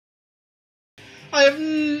I have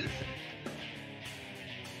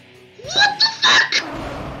What the fuck?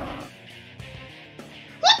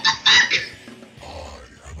 What the fuck?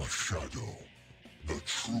 I am a shadow, the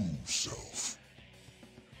true self.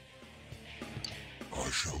 I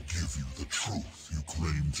shall give you the truth you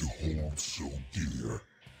claim to hold so dear.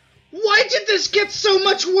 Why did this get so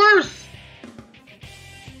much worse?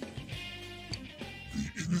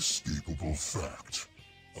 The inescapable fact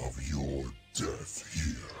of your death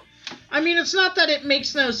here. I mean, it's not that it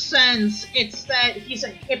makes no sense, it's that he's a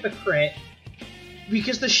hypocrite.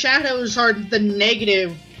 Because the shadows are the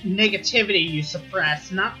negativity you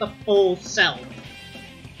suppress, not the full self.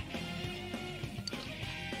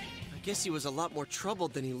 I guess he was a lot more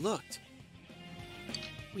troubled than he looked.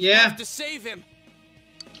 We Yeah. have to save him!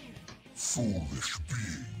 Foolish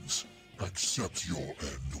beings, accept your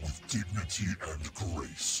end with dignity and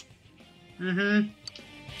grace. Mm-hmm.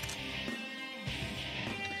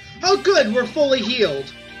 Oh good, we're fully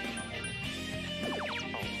healed.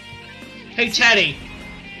 Hey Teddy.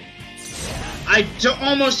 I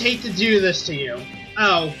almost hate to do this to you.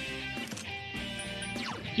 Oh.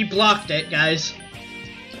 He blocked it, guys.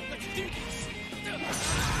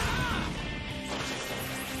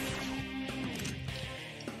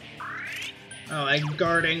 Oh, I'm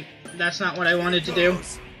guarding. That's not what I wanted to do.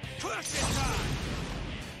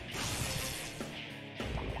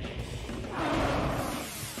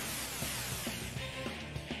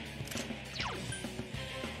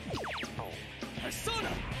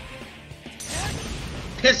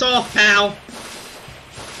 Piss off, pal!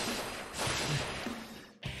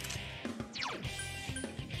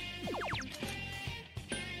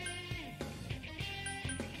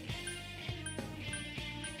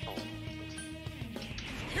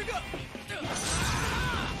 Here go.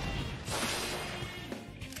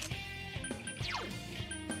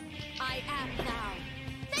 I am thou.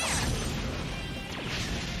 There!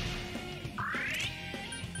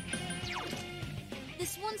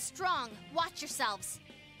 This one's strong. Watch yourselves.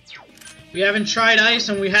 We haven't tried ice,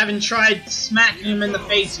 and we haven't tried smacking him in the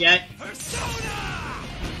face yet.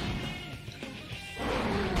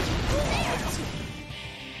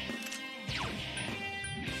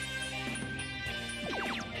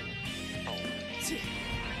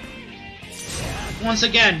 Once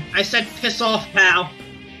again, I said piss off, pal.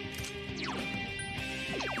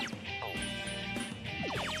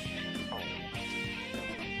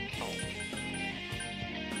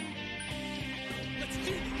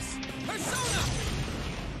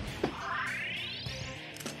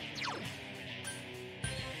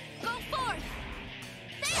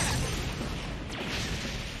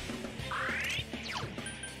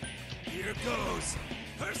 Goes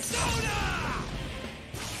Persona!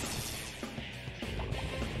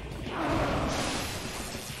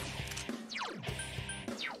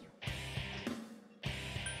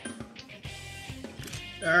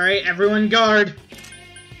 Alright, everyone guard.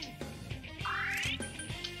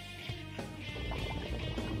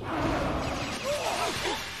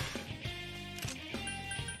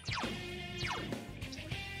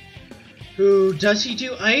 Ooh, does he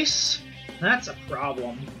do ice? That's a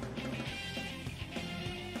problem.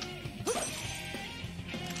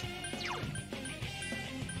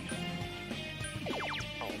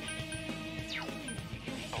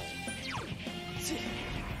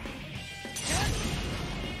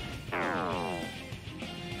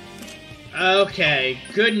 Okay,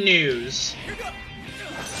 good news.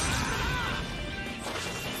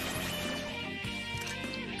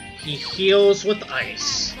 He heals with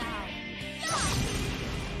ice.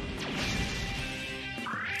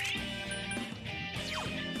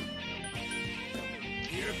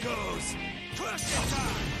 Here goes crushing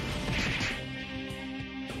time.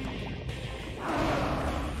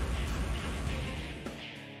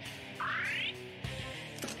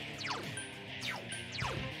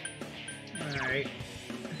 Alright.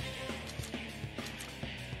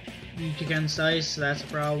 Weak against ice, that's a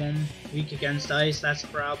problem. Weak against ice, that's a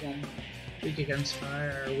problem. Weak against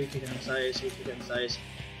fire, weak against ice, weak against ice.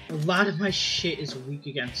 A lot of my shit is weak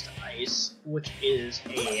against ice, which is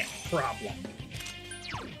a problem.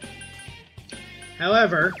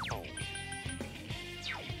 However,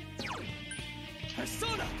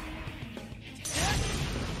 Persona!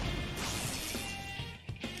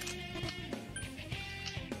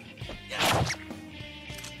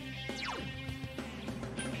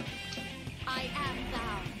 I am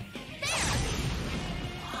thou. There!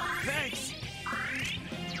 Thanks!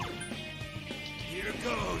 Here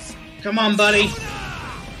goes! come on, buddy.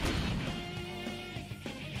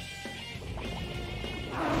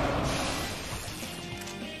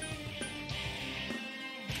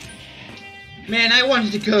 Man, I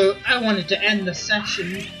I wanted to end the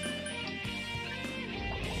session.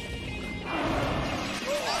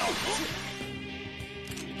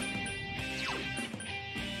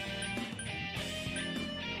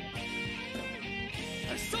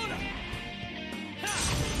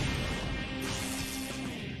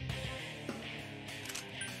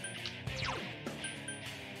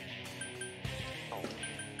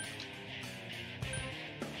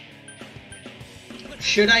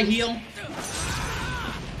 Should I heal?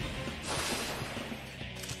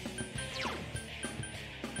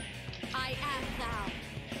 I am thou.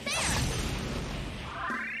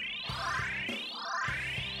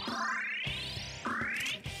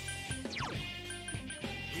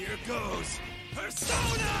 Here goes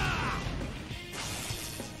Persona!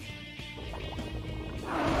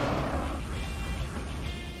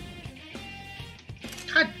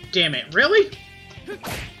 God damn it, really?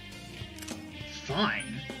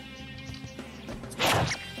 Fine.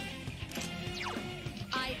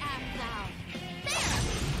 I am thou.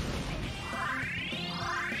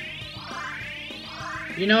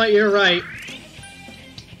 You know what, you're right.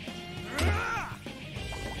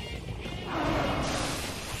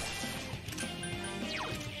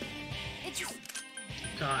 It just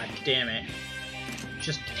God damn it.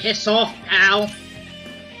 Just piss off, pal.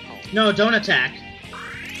 No, don't attack.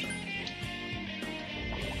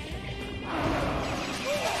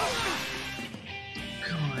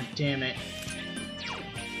 God damn it.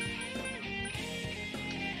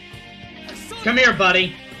 Come here,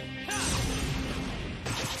 buddy.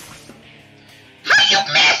 How you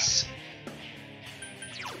miss?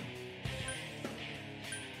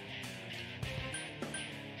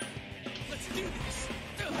 Let's do this!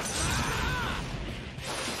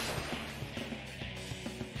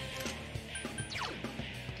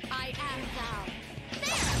 I am thou.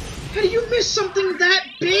 How do you miss something that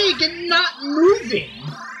big and not moving?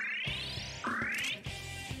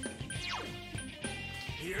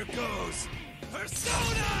 Here goes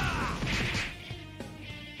Persona!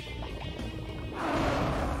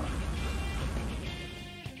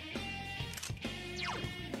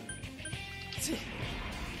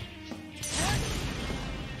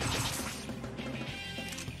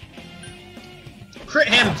 Crit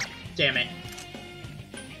him! Damn it.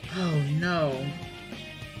 Oh no.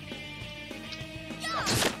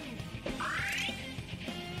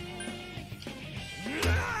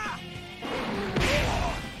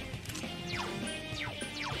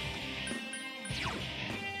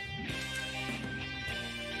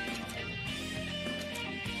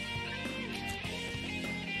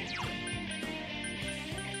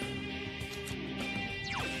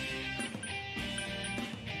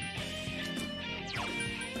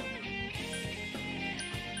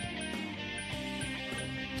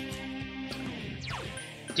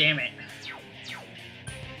 Damn it.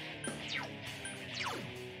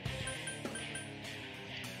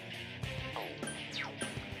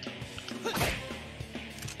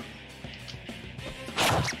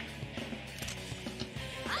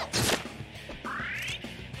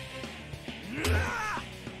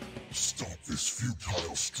 Stop this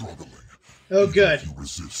futile struggling. Oh good. If you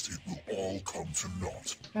resist, it will all come to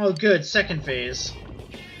naught. Oh good, second phase.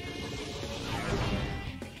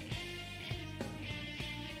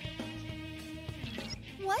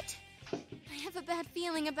 What? I have a bad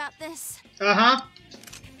feeling about this. Uh-huh.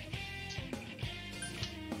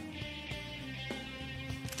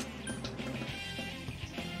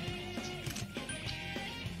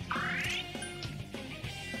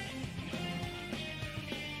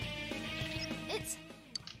 It's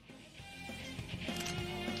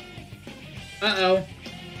Uh-oh.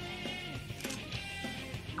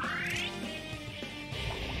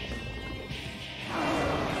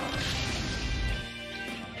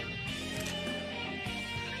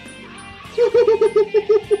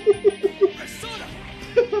 Persona!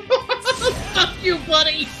 Fuck you,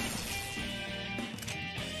 buddy!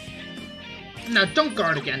 No, don't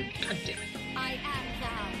guard again. God damn it. I am thou.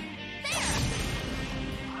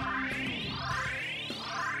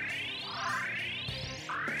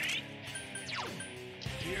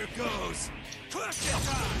 Here goes Classic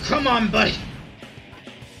time! Come on, buddy.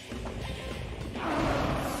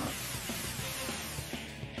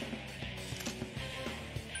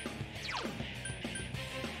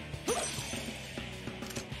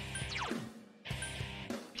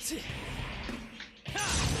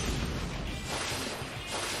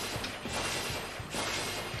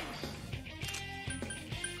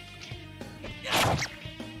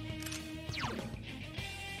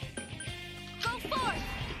 Go forth.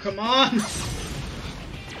 Come on.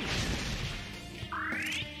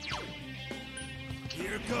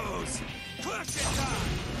 Here goes Classic time!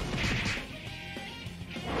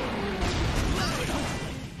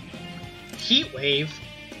 Heat Wave?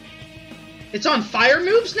 It's on fire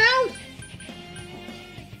moves now?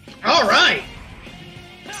 Alright!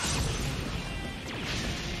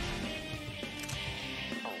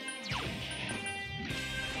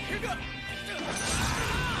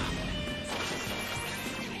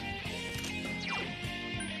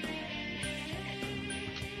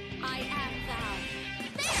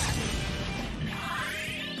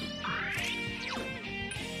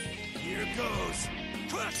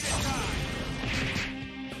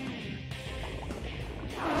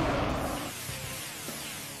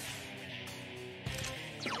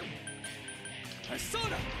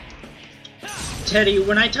 Teddy,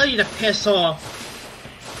 when I tell you to piss off,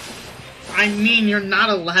 I mean you're not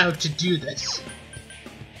allowed to do this.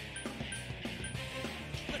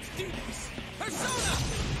 Let's do this! Persona!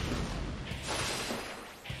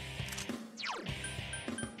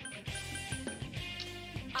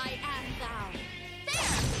 I am thou.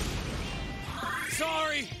 There!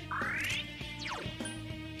 Sorry!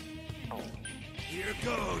 Here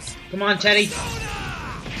goes! Come on, Teddy. Persona!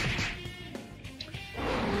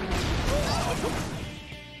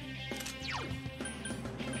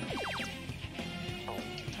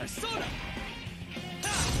 Persona!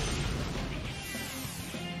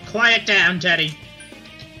 Quiet down, Teddy.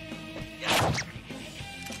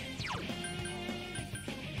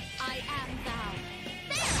 I am thou.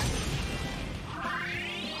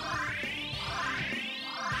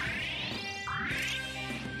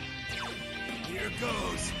 Here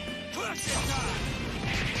goes! Classic time!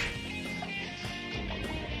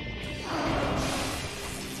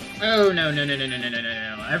 Oh, no, no, no, no, no, no, no, no,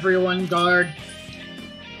 no. Everyone guard.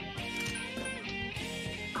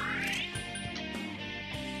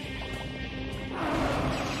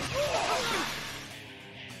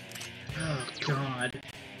 Oh, God.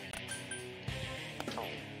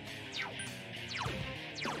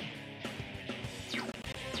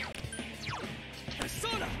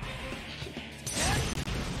 Persona!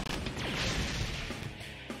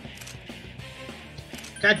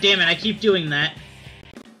 God damn it, I keep doing that.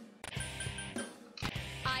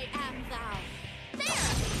 I am thou.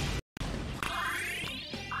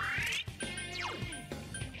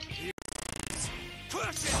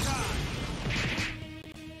 Classic time!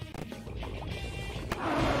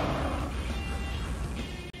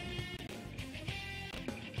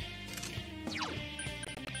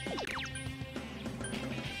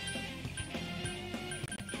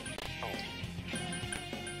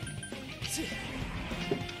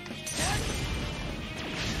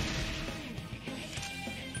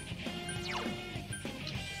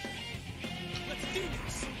 Let's do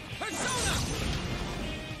this! Persona!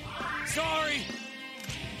 Sorry!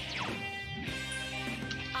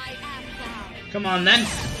 I am thou. Come on, then.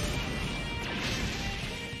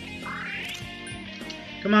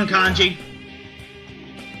 Come on, Kanji.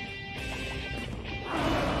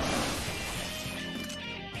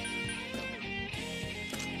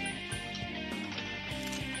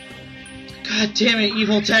 God damn it,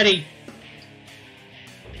 evil Teddy.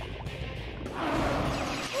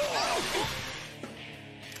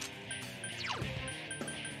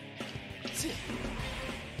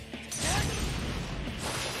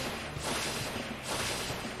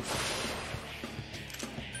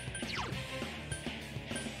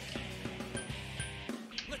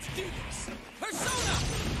 Let's do this! Persona!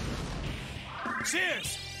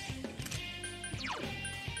 Cheers!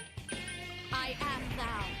 I am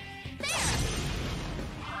thou.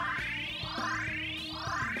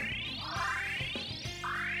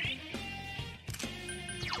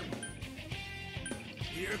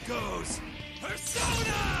 Here goes!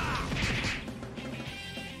 Persona!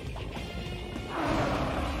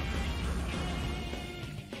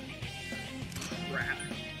 Crap.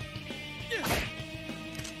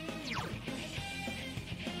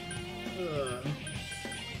 Ugh.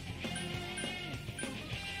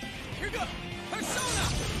 Here go! Persona!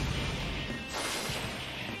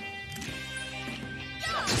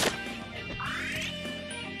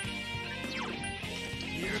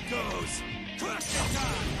 Here goes! Classic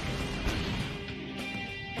time!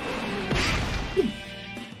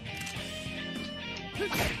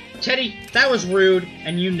 Teddy, that was rude,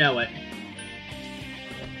 and you know it.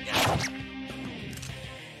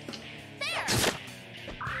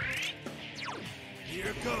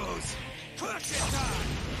 Here goes! Classic time!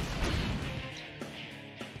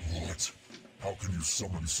 What? How can you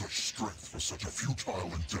summon such strength for such a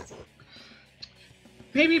futile endeavor?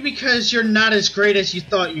 Maybe because you're not as great as you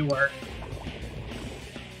thought you were.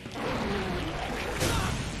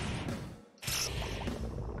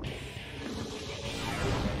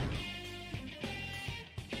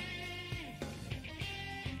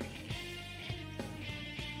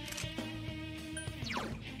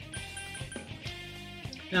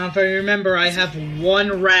 Now, if I remember, I have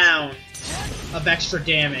 1 round of extra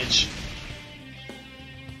damage.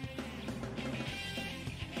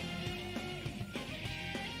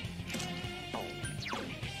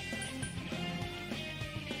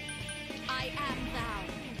 I am thou.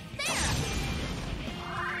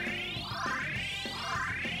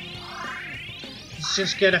 Let's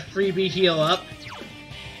just get a freebie heal up.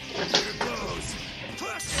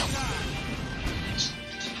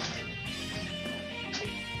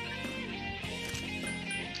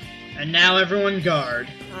 And now everyone guard.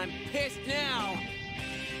 I'm pissed now.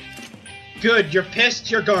 Good, you're pissed,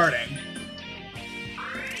 you're guarding.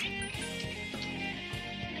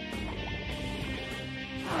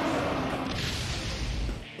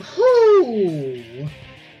 Whoo!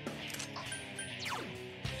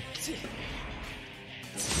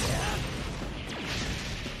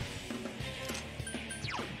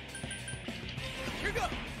 Here go.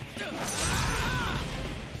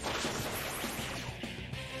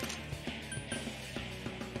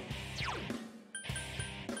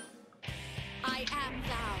 I am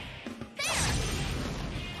thou.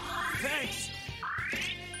 Thanks.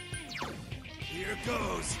 Here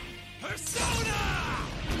goes. Persona!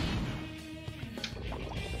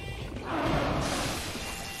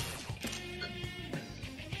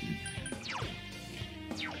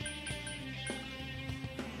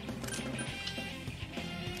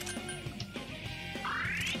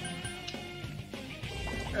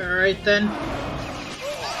 Alright then.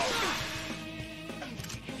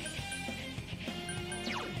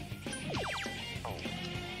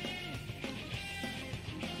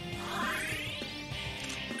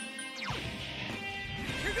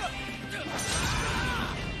 Here go.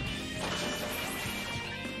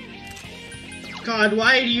 God,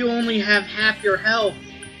 why do you only have half your health?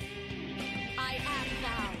 I am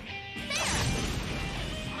thou.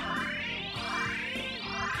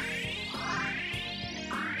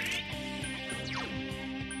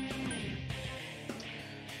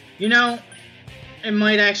 You know, it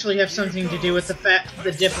might actually have something to do with the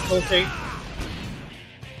difficulty.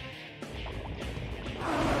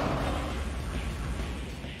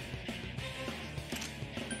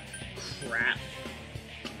 Crap.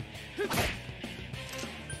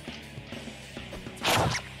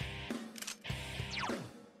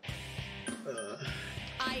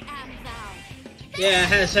 I am thou. Yeah, it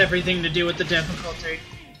has everything to do with the difficulty.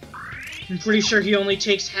 I'm pretty sure he only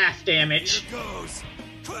takes half damage. Here goes.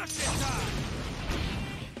 Classic time.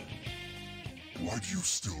 Why do you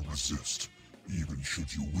still resist? Even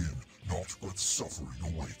should you win, naught but suffering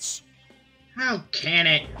awaits. How can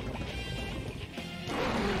it?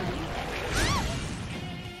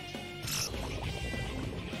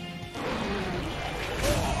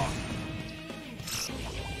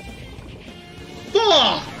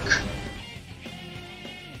 Fuck!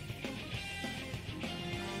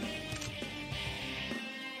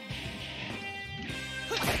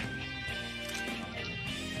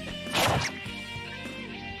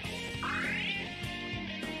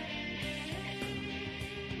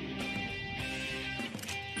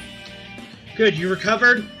 Good, you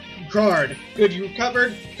recovered? Guard. Good, you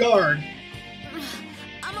recovered? Guard.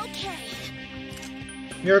 I'm okay.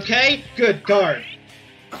 You're okay? Good, guard.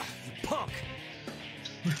 You punk.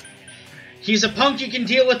 He's a punk you can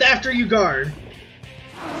deal with after you guard.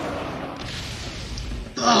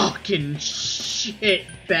 Fucking shit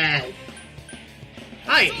bag.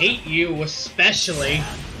 I hate you especially.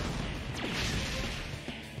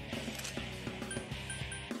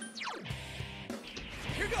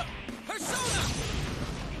 Here go. Persona.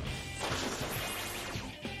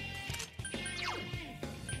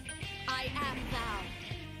 I am thou.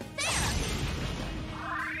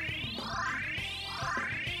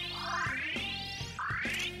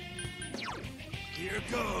 Here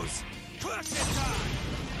goes. Classic time.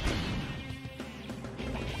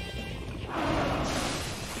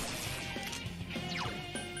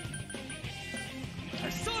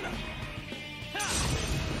 Persona. Ha!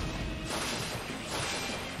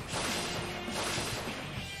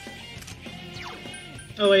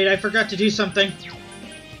 Oh wait, I forgot to do something.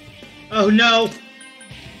 Oh no!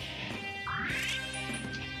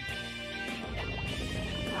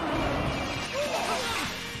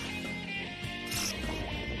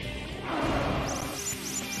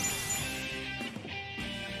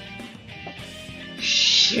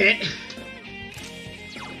 Shit.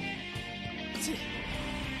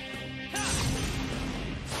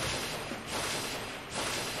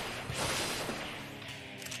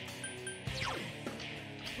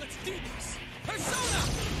 Let's do this. Persona.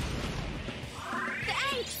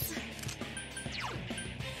 Thanks.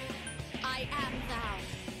 I am thou.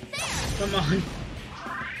 Come on.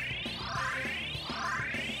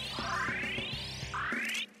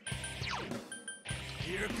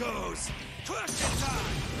 Here goes. Question time.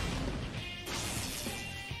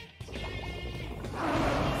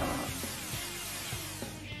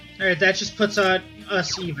 Alright, that just puts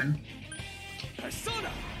us even.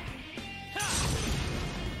 Persona. Ha!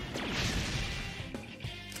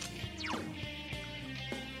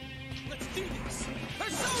 Let's do this.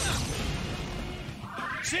 Persona.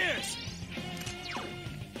 Cheers.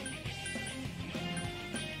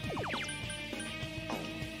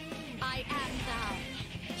 I am thou.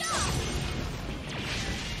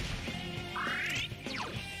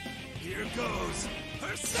 Here goes.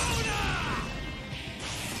 Persona.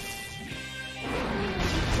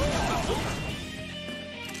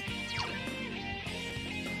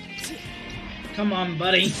 Come on,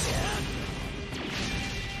 buddy.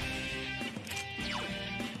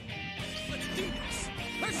 Let's do this.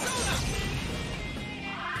 Persona.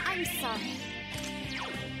 I'm sorry.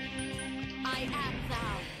 I am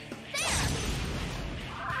thou.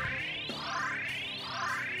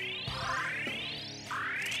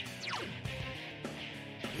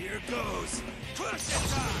 Here goes. Question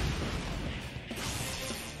time.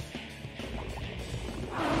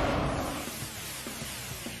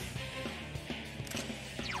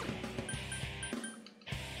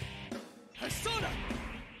 Persona.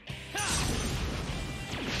 Ha!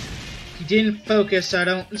 He didn't focus,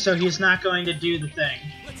 so he's not going to do the thing.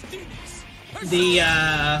 Let's do this. Persona. The,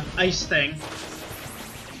 ice thing.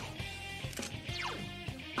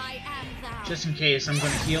 I am thou. Just in case, I'm gonna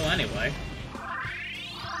heal anyway.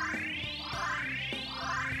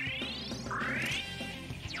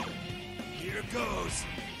 Here goes.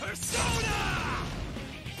 Persona.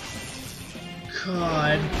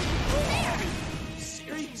 God.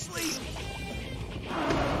 Seriously?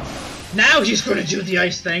 Now he's gonna do the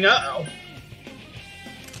ice thing, uh-oh.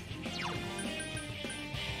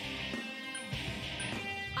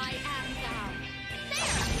 I am thou.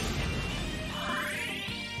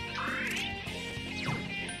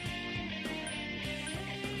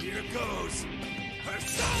 Here goes.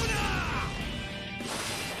 Persona.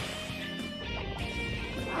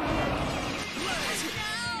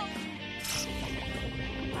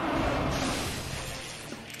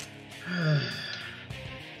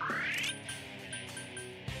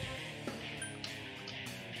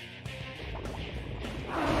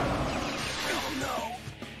 Oh no.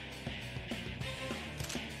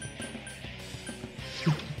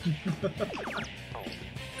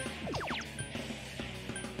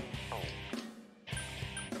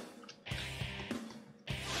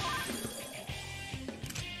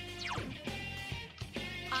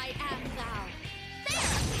 I am thou.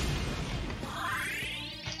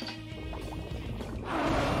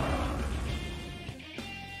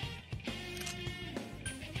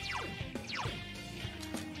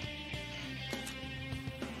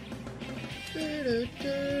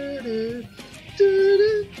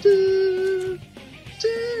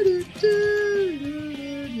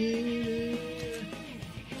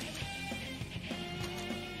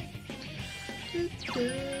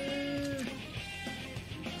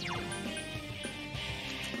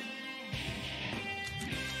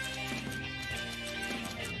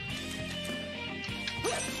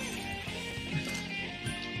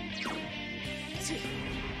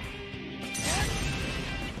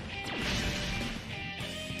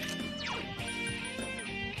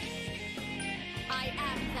 I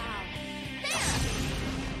am thou.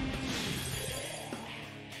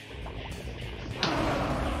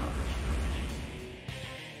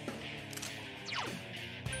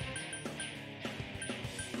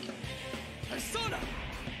 Persona.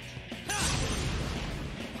 Ha!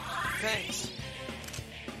 Thanks.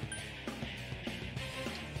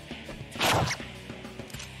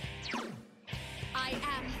 I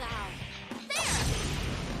am thou.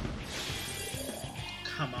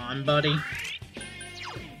 Come on, buddy.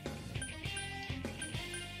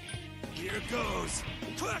 Here goes.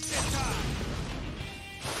 Question time.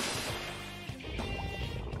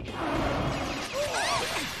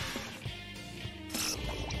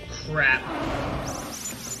 Crap.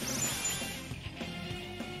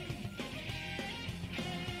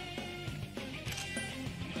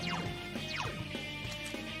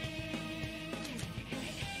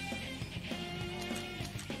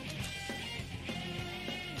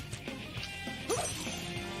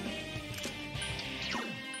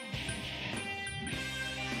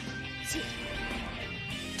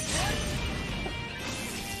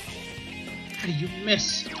 How do you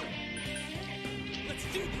miss? Let's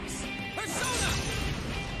do this. Persona.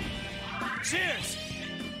 Cheers.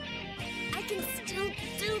 I can still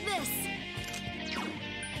do this.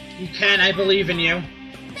 You can, I believe in you.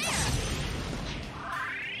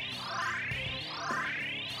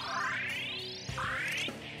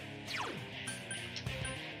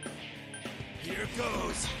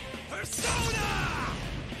 goes Persona!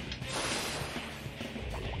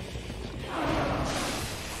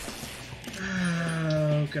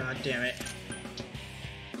 Oh, god damn it.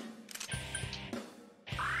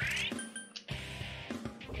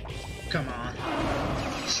 Come on.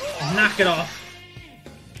 Knock it off.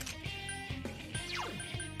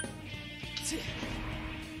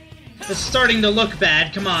 It's starting to look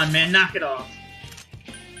bad. Come on, man. Knock it off.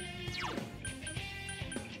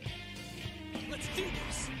 Let's do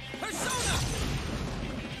this! Persona!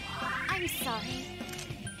 I'm sorry.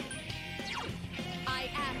 I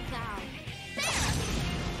am thou.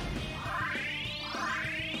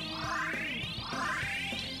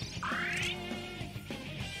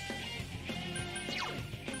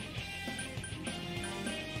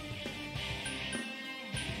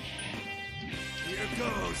 Here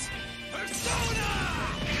goes Persona!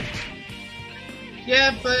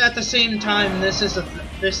 Yeah, but at the same time, this is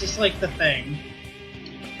like the thing.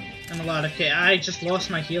 And a lot of I just lost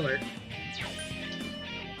my healer.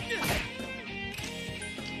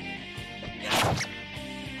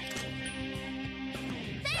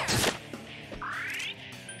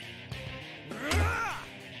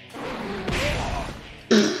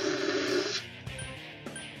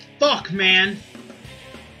 Fuck, man.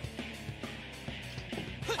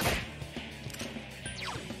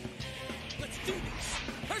 Let's do this!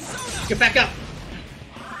 Persona! Get back up.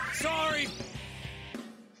 Sorry!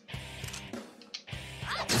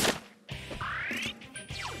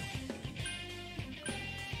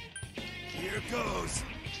 Here goes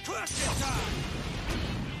Crushing time!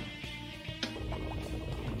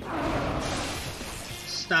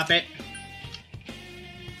 Stop it.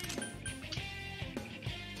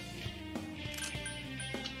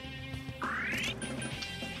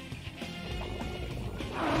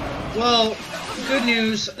 Well, good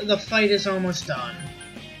news, the fight is almost done.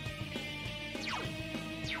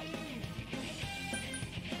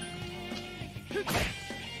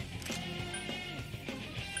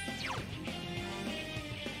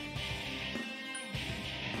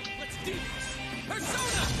 Let's do this!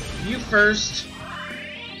 Persona! You first.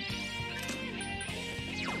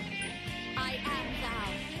 I am thou.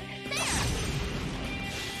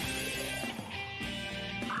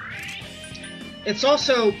 It's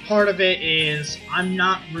also, part of it is, I'm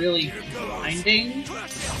not really Here goes grinding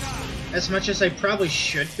Crushing time! as much as I probably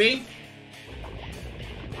should be.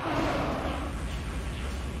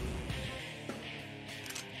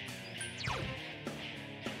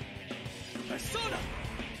 Persona!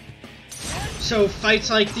 So fights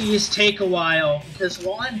like these take a while, because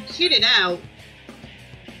while I'm kitted out,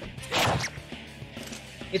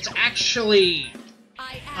 it's actually...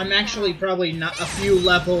 I'm actually probably not a few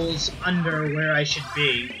levels under where I should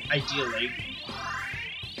be, ideally.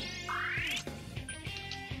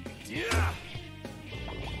 Yeah!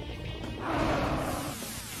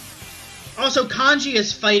 Also, Kanji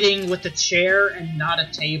is fighting with a chair and not a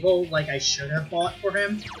table, like I should have bought for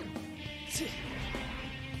him.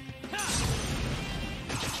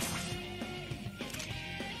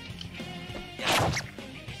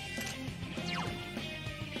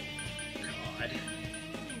 God.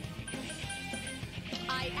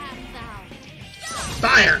 I am thou.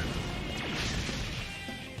 Fire!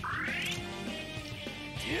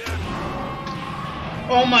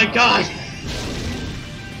 Oh my god!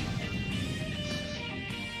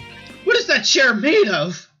 What is that chair made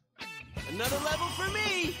of? Another level for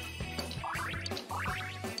me!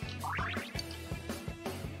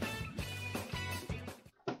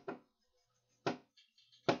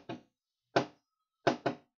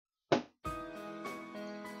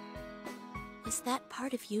 Was that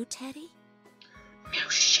part of you, Teddy? Oh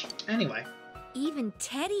shit. Anyway. Even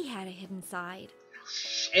Teddy had a hidden side.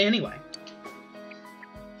 Anyway.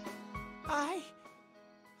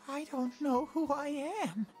 I don't know who I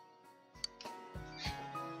am.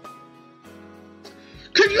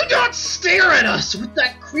 Could you not stare at us with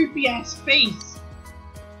that creepy ass face?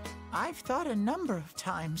 I've thought a number of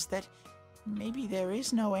times that maybe there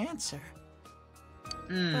is no answer.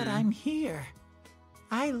 But I'm here.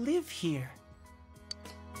 I live here.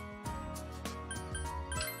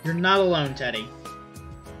 You're not alone, Teddy.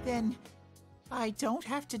 Then I don't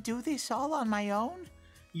have to do this all on my own?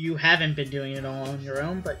 You haven't been doing it all on your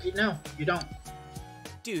own, but you don't.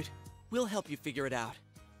 Dude, we'll help you figure it out.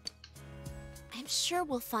 I'm sure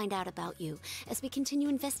we'll find out about you as we continue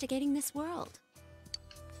investigating this world.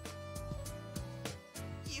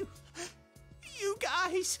 You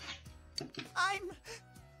guys, I'm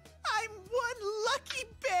one lucky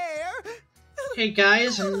bear. Hey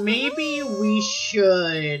guys, maybe we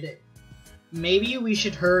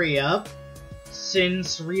should hurry up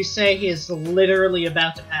since Rise is literally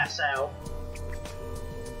about to pass out.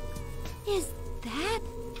 Is that?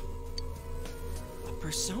 A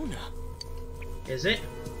persona. Is it?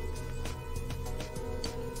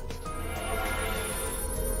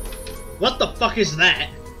 What the fuck is that?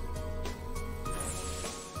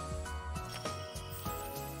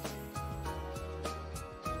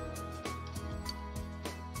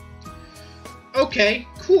 Okay,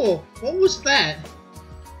 cool. What was that?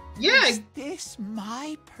 Yeah, Is this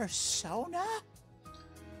my persona?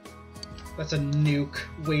 that's a nuke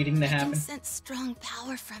waiting to I can happen. sense strong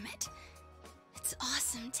power from it. It's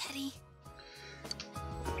awesome, Teddy.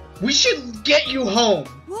 We should get you home.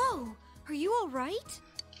 Whoa! Are you alright?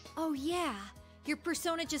 Oh yeah, your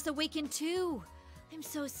persona just awakened too. I'm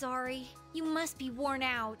so sorry. You must be worn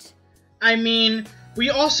out. I mean, we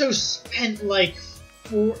also spent like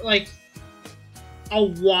a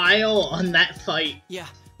while on that fight. Yeah,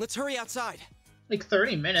 let's hurry outside. Like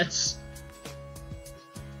 30 minutes.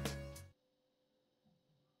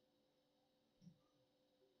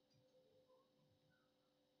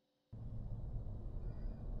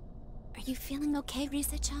 Are you feeling okay,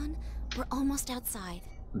 Risa-chan? We're almost outside.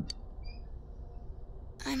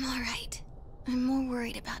 I'm alright. I'm more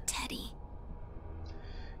worried about Teddy.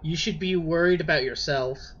 You should be worried about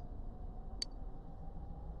yourself.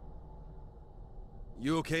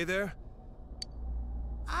 You okay there?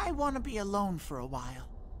 I want to be alone for a while.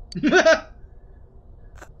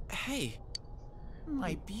 Hey.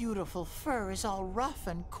 My beautiful fur is all rough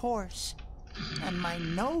and coarse. And my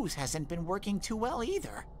nose hasn't been working too well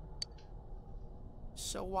either.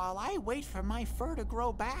 So while I wait for my fur to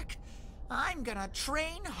grow back, I'm gonna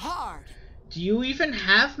train hard. Do you even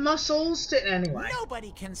have muscles to anyway?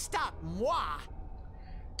 Nobody can stop moi.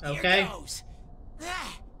 Okay. Here goes.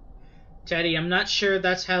 Ah. Teddy, I'm not sure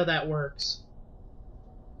that's how that works.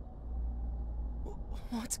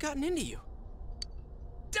 What's gotten into you?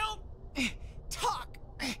 Don't talk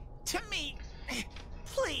to me,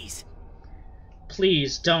 please.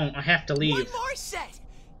 Please don't. I have to leave. One more set.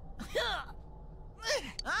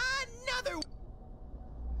 Another.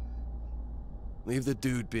 Leave the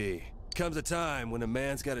dude be. Comes a time when a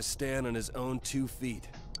man's got to stand on his own 2 feet.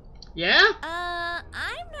 Yeah?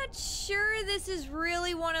 I'm not sure this is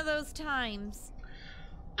really one of those times.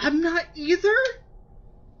 I'm not either.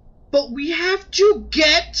 But we have to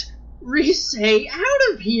get Rise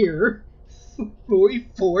out of here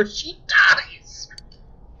before she dies.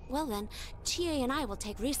 Well then, Chie and I will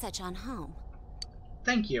take Risa-chan home.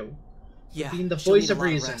 Thank you. Yeah, Being the she'll voice need a of lot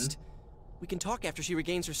reason. rest. We can talk after she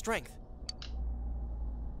regains her strength.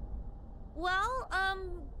 Well,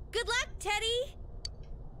 good luck, Teddy.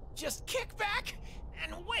 Just kick back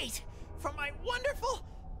and wait for my wonderful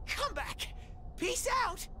comeback. Peace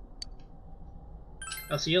out.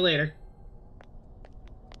 I'll see you later.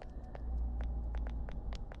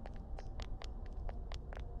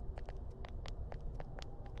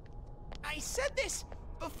 I said this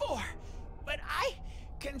before, but I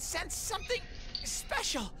can sense something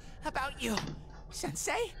special about you,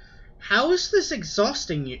 Sensei. How is this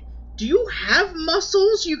exhausting you? Do you have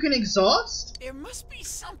muscles you can exhaust? There must be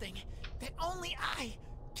something that only I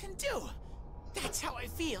can do. That's how I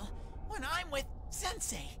feel when I'm with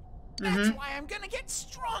Sensei. That's why I'm gonna get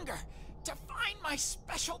stronger to find my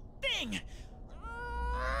special thing.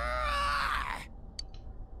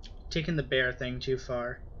 Taking the bear thing too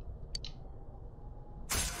far.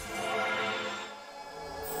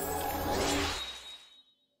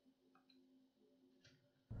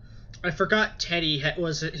 I forgot Teddy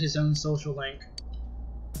was his own social link.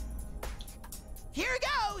 Here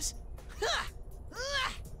goes.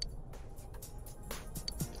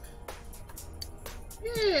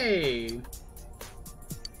 Yay!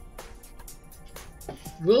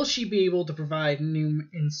 Will she be able to provide new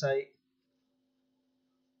insight?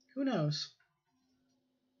 Who knows?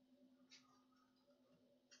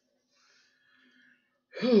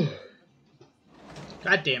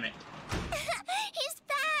 God damn it. He's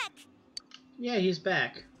back. Yeah, he's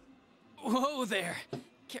back. Whoa there!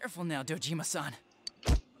 Careful now, Dojima-san.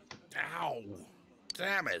 Ow!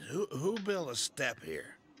 Damn it, who built a step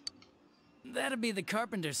here? That'd be the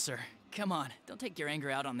carpenters, sir. Come on, don't take your anger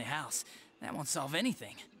out on the house. That won't solve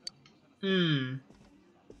anything. Woo!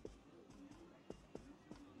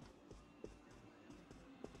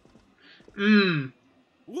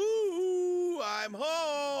 I'm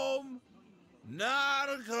home!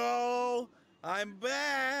 Nautical! I'm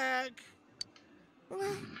back!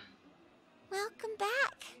 Welcome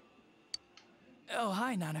back. Oh,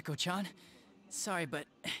 hi, Nanako-chan. Sorry, but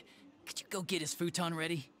could you go get his futon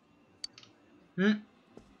ready?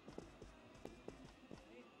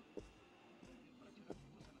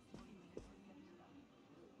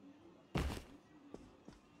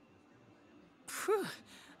 Whew.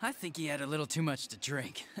 I think he had a little too much to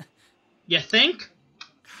drink. You think?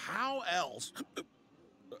 How else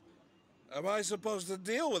am I supposed to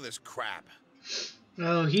deal with this crap?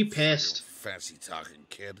 Oh, he pissed. Fancy talking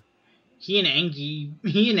kid. He and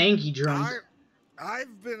Angie drunk.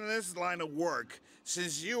 I've been in this line of work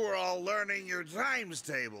since you were all learning your times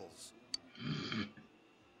tables.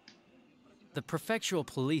 The prefectural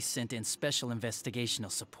police sent in special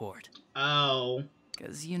investigational support. Oh.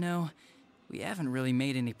 Because, you know, we haven't really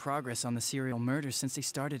made any progress on the serial murders since they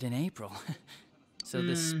started in April. So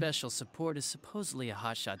this special support is supposedly a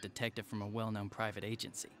hotshot detective from a well-known private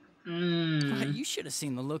agency. Why, you should have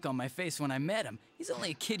seen the look on my face when I met him. He's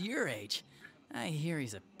only a kid your age. I hear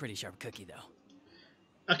he's a pretty sharp cookie,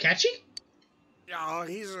 though. Akechi? Oh,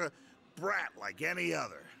 he's a brat like any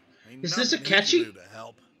other. Ain't Is this nothing he Akechi? can do to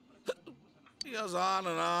help. He goes on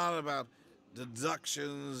and on about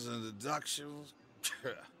deductions and deductions.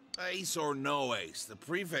 Ace or no ace, the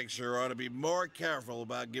prefecture ought to be more careful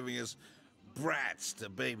about giving us brats to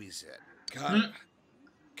babysit.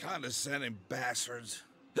 Condescending bastards.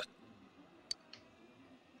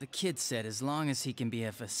 The kid said as long as he can be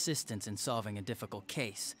of assistance in solving a difficult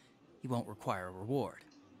case, he won't require a reward.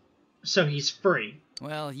 So he's free.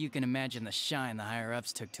 Well, you can imagine the shine the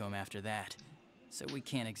higher-ups took to him after that. So we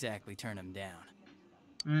can't exactly turn him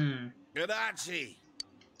down. Gadachi!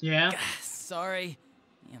 Yeah? Sorry.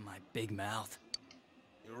 Yeah, my big mouth.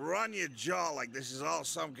 You run your jaw like this is all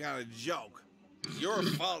some kind of joke. It's your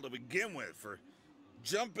fault to begin with for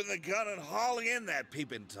jumping the gun and hauling in that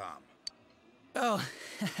peeping Tom. Oh,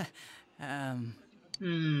 And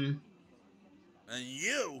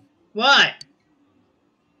you? What?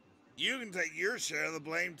 You can take your share of the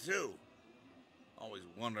blame, too. Always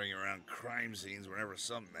wandering around crime scenes whenever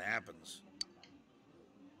something happens.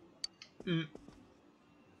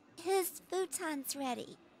 His futon's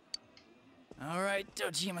ready. All right,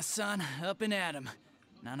 Dojima-san, up and at him.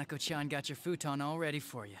 Nanako-chan got your futon all ready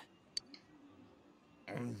for you.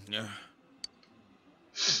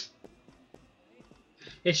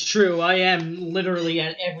 It's true, I am literally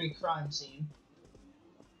at every crime scene.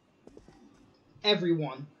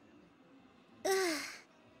 Everyone. Ugh,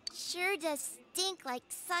 sure does stink like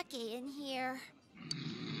sake in here.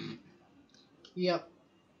 Yep.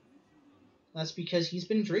 That's because he's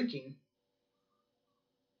been drinking.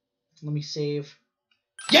 Let me save.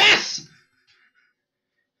 Yes!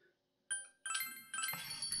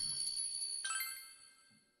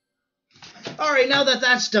 Alright, now that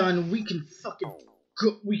that's done, we can fucking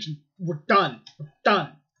go. We're done. We're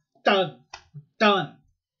done. Done. Done.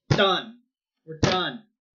 Done. We're done.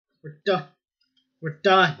 We're done. We're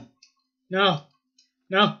done. No.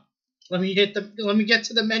 No. Let me get to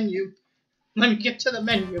the menu. Let me get to the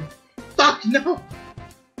menu. Fuck, no!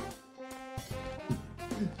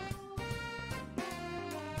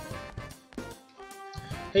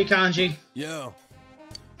 Hey, Kanji. Yo.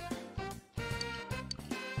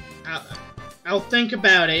 I'll think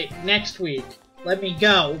about it next week. Let me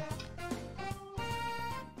go.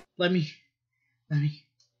 Let me.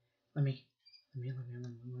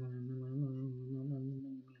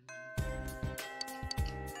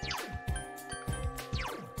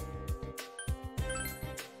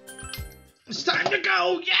 It's time to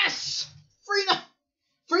go. Yes, freedom,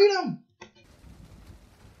 freedom.